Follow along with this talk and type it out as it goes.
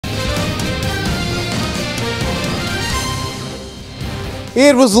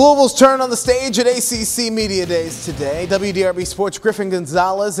It was Louisville's turn on the stage at ACC Media Days today. WDRB Sports' Griffin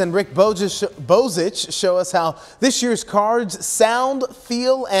Gonzalez and Rick Bozich show us how this year's cards sound,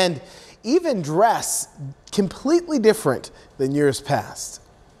 feel, and even dress completely different than years past.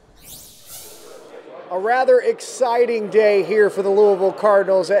 A rather exciting day here for the Louisville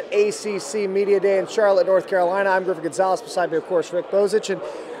Cardinals at ACC Media Day in Charlotte, North Carolina. I'm Griffin Gonzalez, beside me, of course, Rick Bozich. And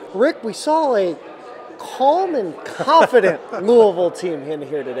Rick, we saw a calm and confident Louisville team in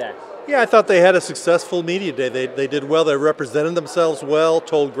here today. Yeah, I thought they had a successful media day. They did well. They represented themselves well,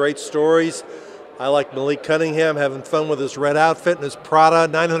 told great stories. I like Malik Cunningham having fun with his red outfit and his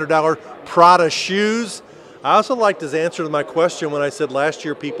Prada, $900 Prada shoes. I also liked his answer to my question when I said last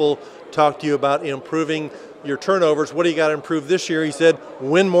year people talked to you about improving your turnovers. What do you got to improve this year? He said,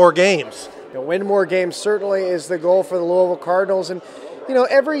 win more games. Win more games certainly is the goal for the Louisville Cardinals. And you know,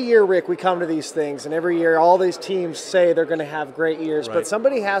 every year, Rick, we come to these things, and every year all these teams say they're going to have great years, right, but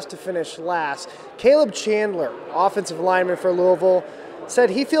somebody has to finish last. Caleb Chandler, offensive lineman for Louisville,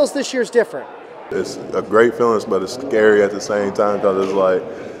 said he feels this year's different. It's a great feeling, but it's scary at the same time because it's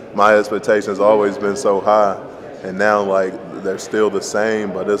like my expectations always been so high, and now like they're still the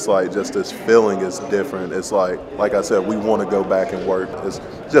same, but it's like just this feeling is different. It's like I said, we want to go back and work. It's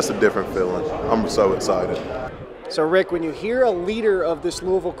just a different feeling. I'm so excited. So, Rick, when you hear a leader of this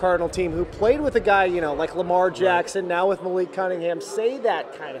Louisville Cardinal team who played with a guy, you know, like Lamar Jackson, now with Malik Cunningham, say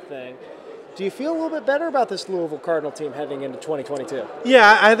that kind of thing, do you feel a little bit better about this Louisville Cardinal team heading into 2022?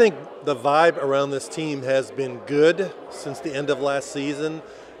 Yeah, I think the vibe around this team has been good since the end of last season.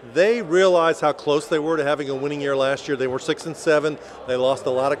 They realize how close they were to having a winning year last year. They were 6-7. They lost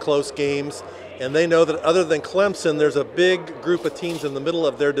a lot of close games. And they know that other than Clemson, there's a big group of teams in the middle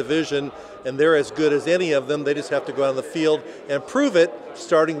of their division, and they're as good as any of them. They just have to go out on the field and prove it,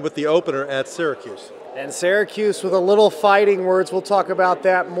 starting with the opener at Syracuse. And Syracuse with a little fighting words. We'll talk about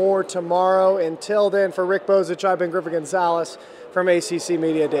that more tomorrow. Until then, for Rick Bozich, I've been Griffin Gonzalez from ACC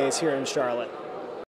Media Days here in Charlotte.